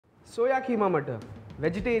Soya Keema Matar.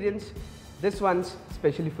 Vegetarians, this one's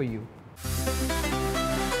specially for you.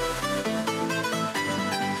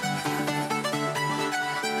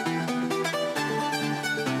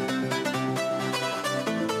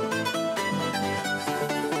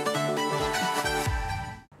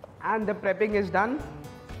 And the prepping is done.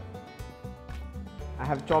 I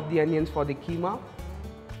have chopped the onions for the keema.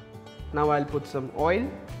 Now I'll put some oil.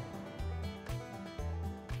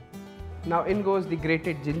 Now in goes the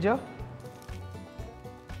grated ginger.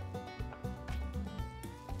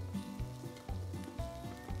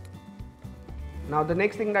 Now the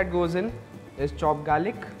next thing that goes in is chopped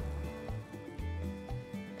garlic.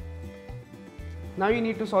 Now you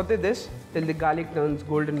need to saute this till the garlic turns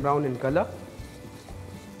golden brown in color.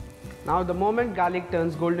 Now the moment garlic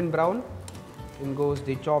turns golden brown, in goes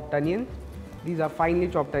the chopped onion. These are finely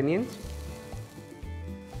chopped onions.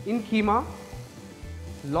 In keema,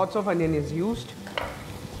 lots of onion is used.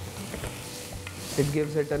 It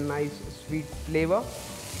gives it a nice sweet flavor.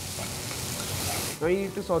 Now you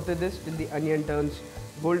need to saute this till the onion turns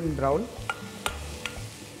golden brown.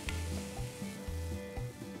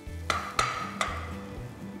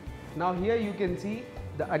 Now here you can see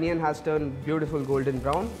the onion has turned beautiful golden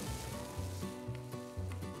brown.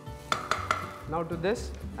 Now to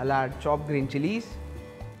this I'll add chopped green chillies.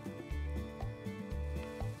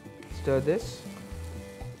 Stir this.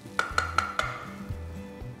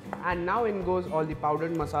 And now in goes all the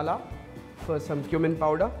powdered masala. First some cumin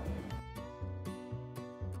powder,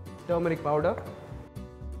 turmeric powder,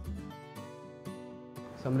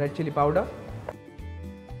 some red chilli powder,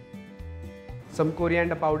 some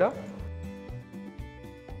coriander powder.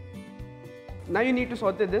 Now you need to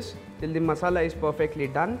saute this till the masala is perfectly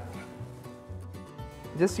done.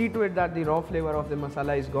 Just see to it that the raw flavor of the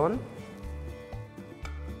masala is gone.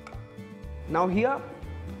 Now here,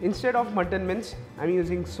 instead of mutton mince, I am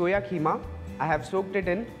using soya keema. I have soaked it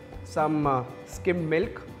in some skimmed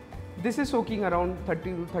milk. This is soaking around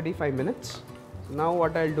 30 to 35 minutes. So now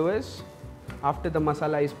what I'll do is, after the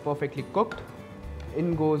masala is perfectly cooked,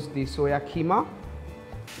 in goes the soya keema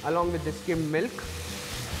along with the skimmed milk.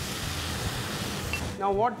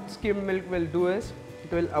 Now what skimmed milk will do is,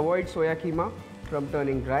 it will avoid soya keema from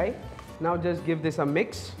turning dry. Now just give this a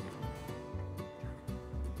mix.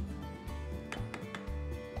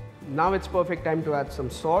 Now it's perfect time to add some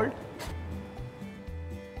salt.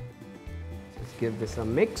 Just give this a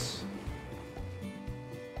mix.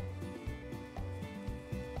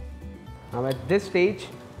 Now at this stage,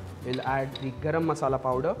 we'll add the garam masala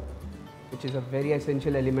powder, which is a very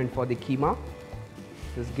essential element for the keema.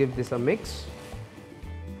 Just give this a mix.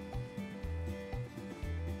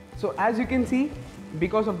 So as you can see,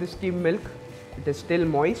 because of the steamed milk, it is still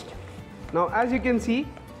moist. Now as you can see,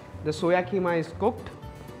 the soya keema is cooked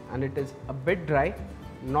and it is a bit dry,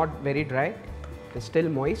 not very dry, it is still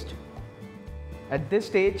moist. At this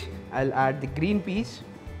stage, I'll add the green peas.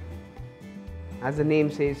 As the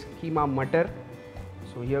name says, keema matar.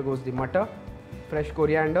 So here goes the matar, fresh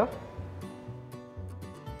coriander,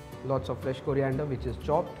 lots of fresh coriander which is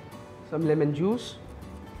chopped, some lemon juice.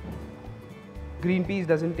 Green peas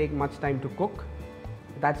doesn't take much time to cook.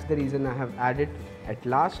 That's the reason I have added at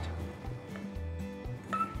last.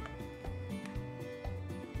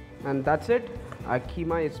 And that's it. Our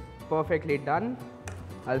keema is perfectly done.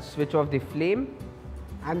 I'll switch off the flame.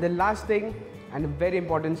 And the last thing and a very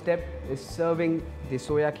important step is serving the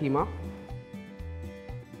soya keema.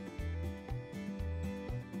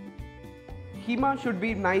 Keema should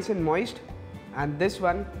be nice and moist, and this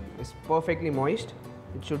one is perfectly moist.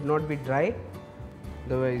 It should not be dry.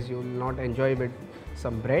 Otherwise you will not enjoy with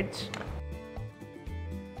some breads.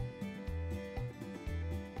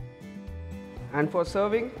 And for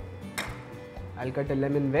serving, I'll cut a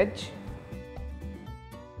lemon wedge,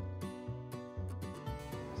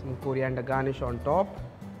 some coriander garnish on top.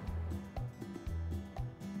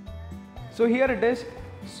 So here it is,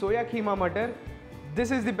 soya keema matar.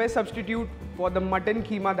 This is the best substitute for the mutton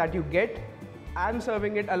keema that you get. I'm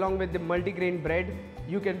serving it along with the multigrain bread.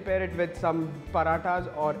 You can pair it with some parathas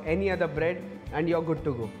or any other bread and you're good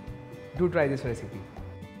to go. Do try this recipe.